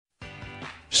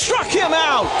Struck him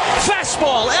out.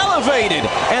 Fastball elevated,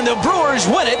 and the Brewers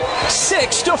win it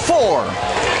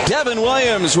 6-4. Devin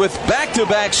Williams with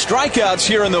back-to-back strikeouts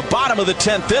here in the bottom of the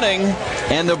 10th inning,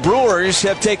 and the Brewers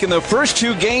have taken the first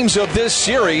two games of this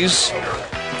series.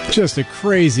 Just a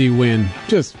crazy win.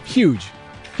 Just huge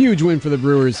win for the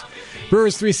Brewers.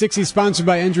 Brewers 360 sponsored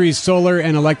by Endries Solar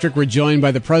and Electric. We're joined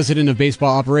by the president of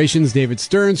baseball operations, David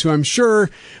Stearns, who I'm sure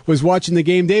was watching the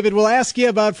game. David, we'll ask you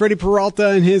about Freddie Peralta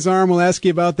and his arm. We'll ask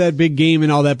you about that big game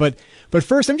and all that. But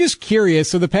first, I'm just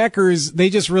curious. So the Packers, they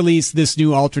just released this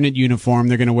new alternate uniform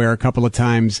they're going to wear a couple of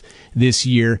times this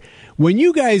year. When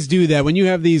you guys do that, when you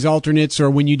have these alternates or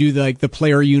when you do the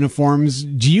player uniforms,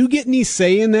 do you get any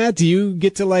say in that? Do you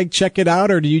get to check it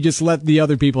out, or do you just let the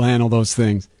other people handle those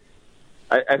things?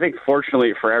 I think,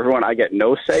 fortunately for everyone, I get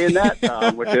no say in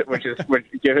that, which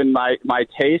given my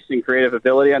taste and creative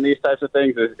ability on these types of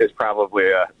things, is probably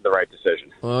the right decision.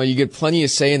 Well, you get plenty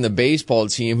of say in the baseball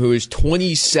team, who is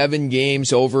 27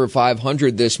 games over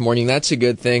 500 this morning. That's a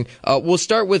good thing. We'll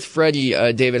start with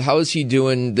Freddie. David, how is he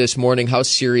doing this morning? How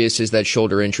serious is that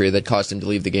shoulder injury that caused him to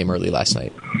leave the game early last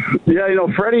night? Yeah,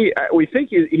 Freddie, we think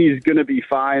he's going to be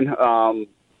fine.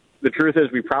 The truth is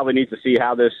we probably need to see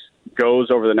how this goes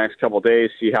over the next couple of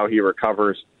days, see how he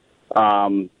recovers.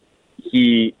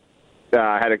 He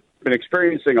had been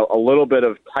experiencing a little bit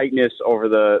of tightness over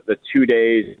the 2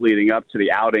 days leading up to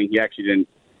the outing. He actually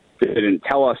didn't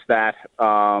tell us that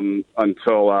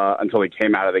until he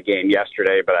came out of the game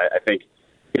yesterday, but I think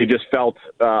he just felt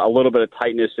a little bit of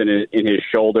tightness in his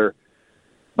shoulder.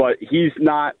 But he's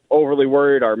not overly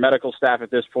worried. Our medical staff at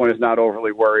this point is not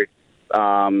overly worried.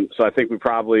 So I think we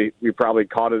probably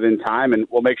caught it in time, and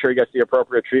we'll make sure he gets the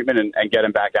appropriate treatment and get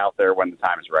him back out there when the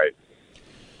time is right.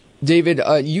 David,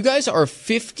 you guys are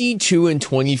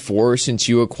 52-24 since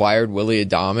you acquired Willy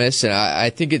Adames, and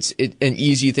I think it's an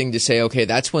easy thing to say, okay,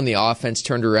 that's when the offense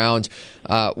turned around.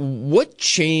 What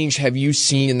change have you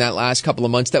seen in that last couple of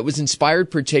months that was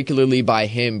inspired particularly by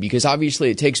him? Because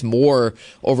obviously it takes more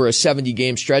over a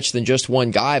 70-game stretch than just one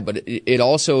guy, but it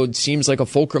also seems like a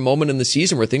fulcrum moment in the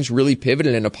season where things really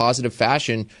pivoted in a positive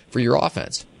fashion for your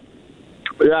offense.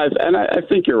 Yeah, and I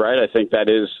think you're right. I think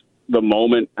that is the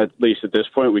moment, at least at this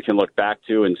point, we can look back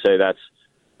to and say that's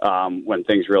when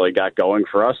things really got going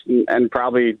for us, and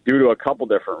probably due to a couple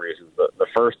different reasons. The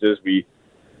first is we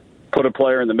put a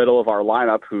player in the middle of our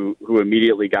lineup who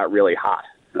immediately got really hot,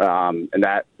 and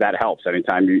that helps.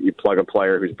 Anytime you plug a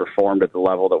player who's performed at the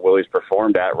level that Willie's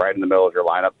performed at right in the middle of your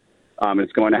lineup,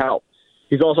 it's going to help.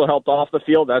 He's also helped off the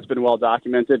field. That's been well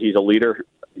documented. He's a leader.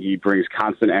 He brings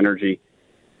constant energy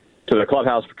to the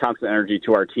clubhouse, constant energy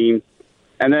to our team.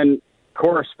 And then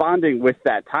corresponding with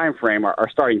that time frame, our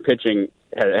starting pitching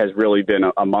has really been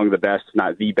among the best, if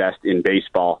not the best, in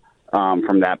baseball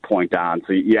from that point on.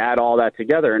 So you add all that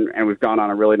together, and we've gone on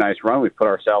a really nice run. We've put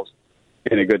ourselves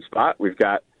in a good spot. We've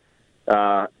got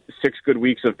 6 good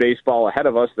weeks of baseball ahead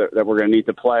of us that we're going to need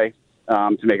to play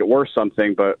to make it worth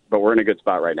something, but we're in a good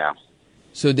spot right now.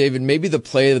 So, David, maybe the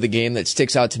play of the game that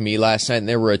sticks out to me last night, and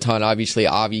there were a ton, obviously,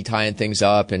 Avi tying things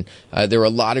up, and there were a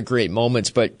lot of great moments,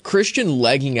 but Christian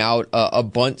legging out a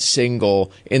bunt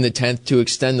single in the 10th to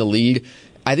extend the lead.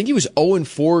 I think he was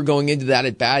 0-4 going into that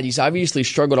at bat. He's obviously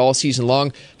struggled all season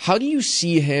long. How do you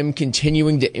see him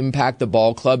continuing to impact the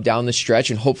ball club down the stretch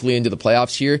and hopefully into the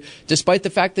playoffs here, despite the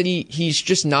fact that he's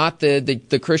just not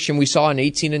the Christian we saw in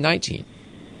 18 and 19?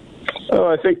 Oh,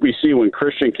 I think we see when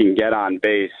Christian can get on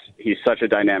base, he's such a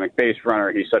dynamic base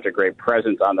runner. He's such a great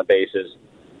presence on the bases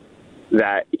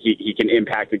that he can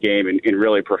impact the game in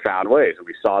really profound ways. And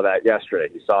we saw that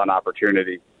yesterday. He saw an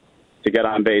opportunity to get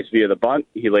on base via the bunt.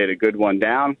 He laid a good one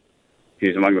down.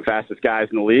 He's among the fastest guys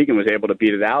in the league and was able to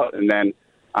beat it out. And then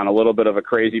on a little bit of a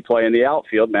crazy play in the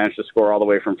outfield, managed to score all the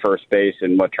way from first base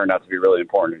in what turned out to be really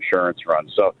important insurance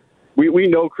runs. So we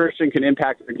know Christian can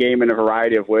impact the game in a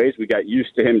variety of ways. We got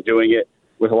used to him doing it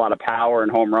with a lot of power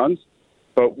and home runs.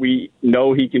 But we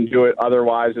know he can do it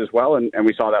otherwise as well, and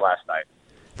we saw that last night.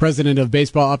 President of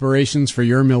Baseball Operations for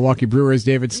your Milwaukee Brewers,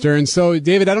 David Stearns. So,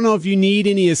 David, I don't know if you need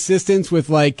any assistance with,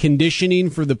 conditioning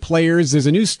for the players. There's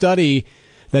a new study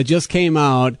that just came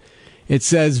out. It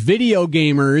says video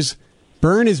gamers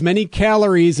burn as many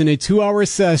calories in a 2-hour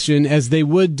session as they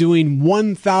would doing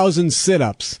 1,000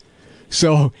 sit-ups.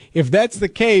 So if that's the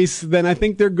case, then I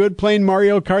think they're good playing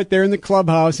Mario Kart there in the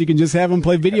clubhouse. You can just have them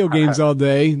play video games all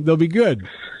day. They'll be good.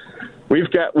 We've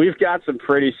got some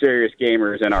pretty serious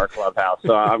gamers in our clubhouse,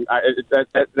 so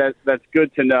that's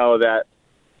good to know that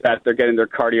they're getting their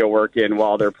cardio work in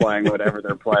while they're playing whatever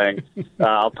they're playing.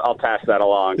 I'll pass that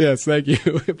along. Yes, thank you.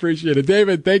 Appreciate it.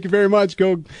 David, thank you very much.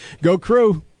 Go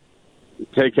Crew.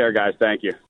 Take care, guys. Thank you.